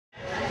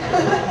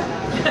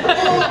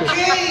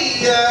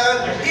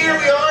here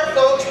we are,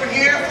 folks. We're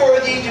here for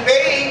the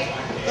debate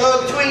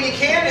between the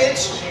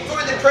candidates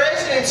for the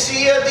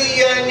presidency of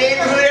the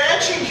Neighborhood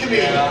Action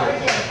Committee.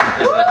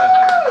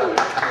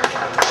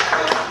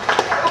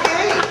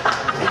 Okay,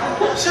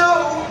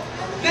 so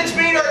let's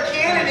meet our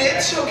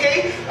candidates.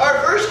 Okay,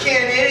 our first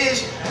candidate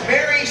is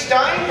Mary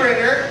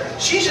Steinbrenner.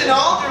 She's an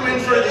alderman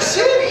for the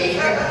city.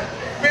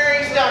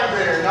 Mary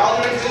Steinbrenner, an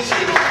alderman for the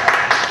city.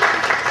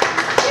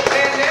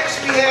 And next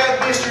we have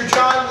Mr.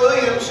 John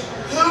Williams,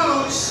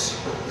 who's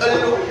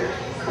a lawyer.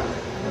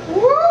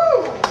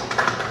 Woo!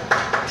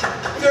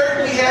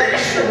 Third we have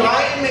Mr.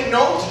 Ryan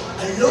McNulty,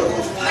 a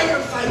local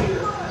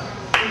firefighter.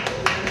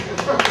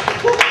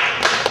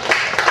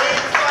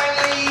 And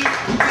finally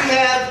we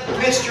have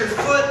Mr.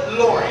 Foot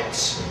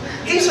Lawrence.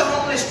 He's a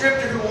homeless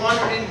drifter who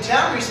wandered into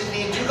town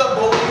recently and took up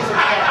bowling for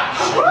cash.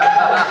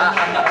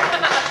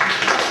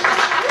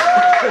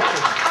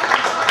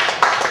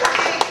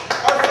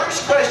 Our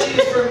first question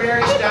is for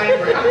Mary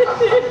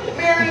Steinbrenner.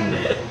 Mary,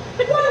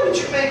 why would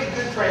you make a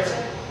good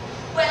president?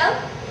 Well,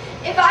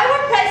 if I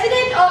were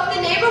president of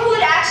the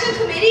Neighborhood Action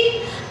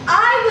Committee,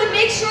 I would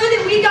make sure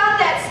that we got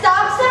that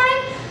stop sign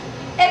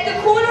at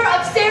the corner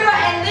of Sarah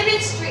and Lemon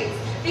Streets,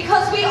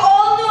 because we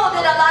all know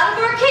that a lot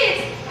of our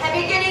kids have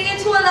been getting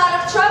into a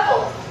lot of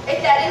trouble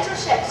at that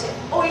intersection.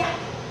 Oh yeah.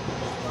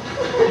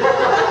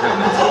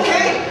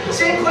 Okay,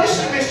 same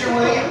question, Mr.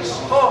 Williams.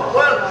 Oh,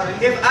 well,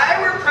 if I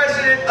were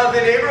president of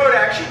the Neighborhood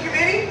Action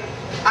Committee,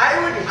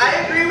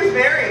 I agree with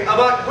Mary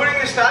about putting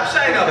the stop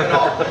sign up and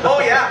all. Oh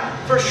yeah,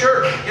 for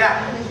sure,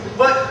 yeah.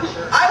 But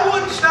I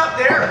wouldn't stop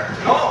there.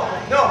 No.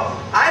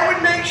 I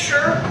would make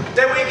sure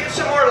that we get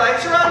some more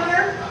lights around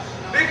here,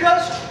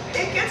 because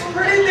it gets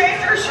pretty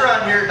dangerous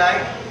around here at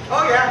night.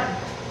 Oh yeah.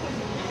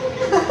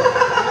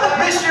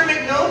 Mr.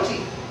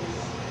 McNulty.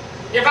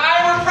 If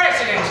I were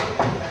president,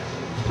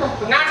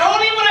 not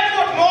only would I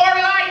put more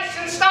lights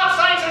and stop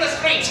signs in the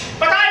streets,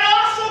 but I'd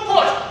also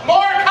put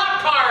more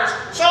cop cars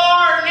so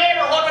our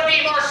neighborhood would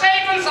be more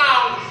safe and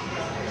sound.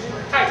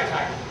 Time to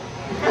time.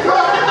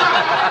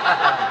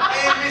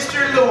 And Mr.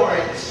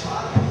 Lawrence.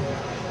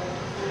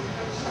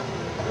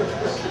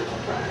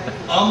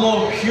 I'm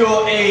gonna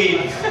cure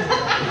AIDS.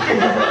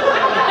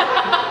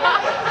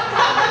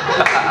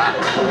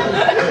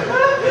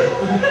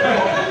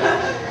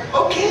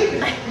 Okay,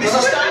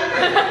 Mrs.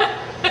 Steinbrenner.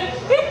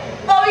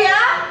 Oh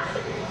yeah?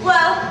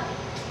 Well,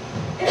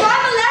 if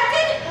I'm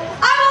elected,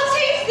 I will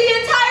teach the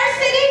entire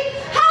city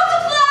how to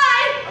fly!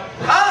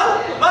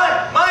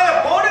 My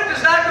opponent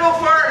does not go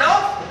far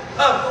enough.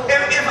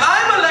 If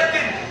I'm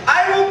elected,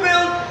 I will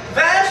build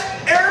vast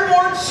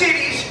airborne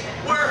cities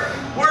where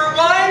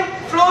wine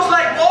flows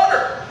like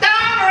water.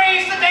 Don't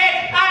raise the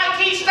dead, I'll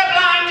teach the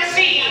blind to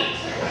see.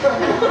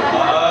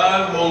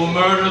 I will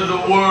murder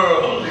the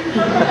world.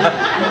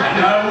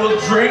 And I will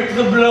drink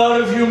the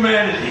blood of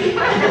humanity. I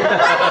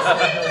will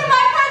sleep through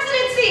my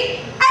presidency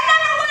and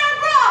never wear a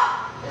bra!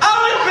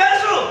 I'll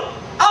embezzle.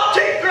 I'll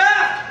take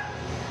graft.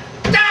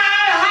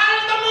 I'll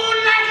have the moon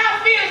like a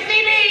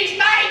filthy beast.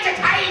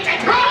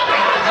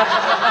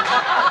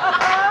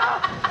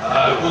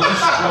 I will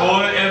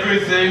destroy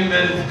everything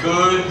that is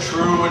good,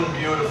 true, and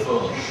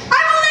beautiful. I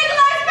will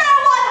legalize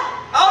marijuana!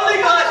 I'll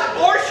legalize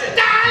abortion.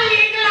 I'll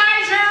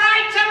legalize your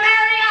right to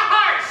marry a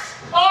horse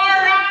or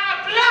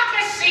a block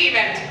of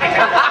cement.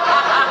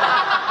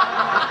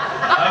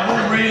 I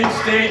will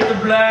reinstate the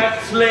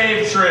black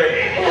slave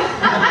trade.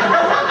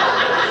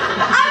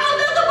 I will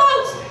build a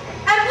boat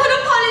and put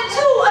upon it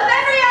 2 of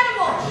every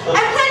animal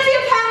and plenty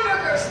of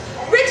hamburgers.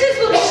 Riches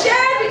will be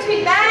shared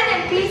between man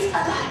and beast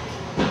alike.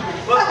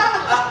 Well,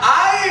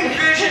 I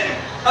envision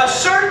a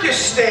circus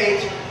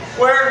state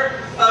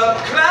where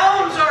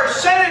clowns are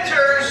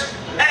senators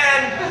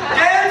and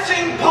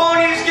dancing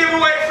ponies give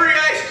away free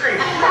ice cream.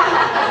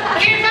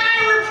 If I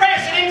were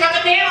president of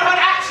the Neighborhood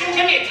Action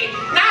Committee,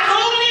 not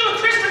only would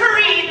Christopher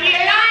Reeve be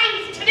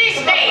alive to this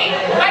day,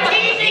 but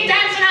he'd be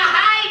dancing a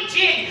high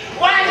jig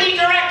while he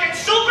directed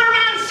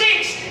Superman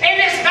 6 in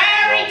this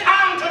very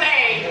town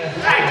today.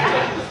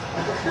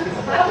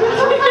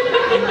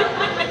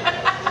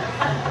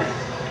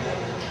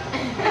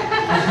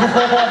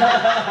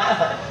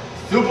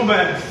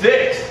 Superman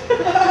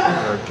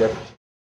 6.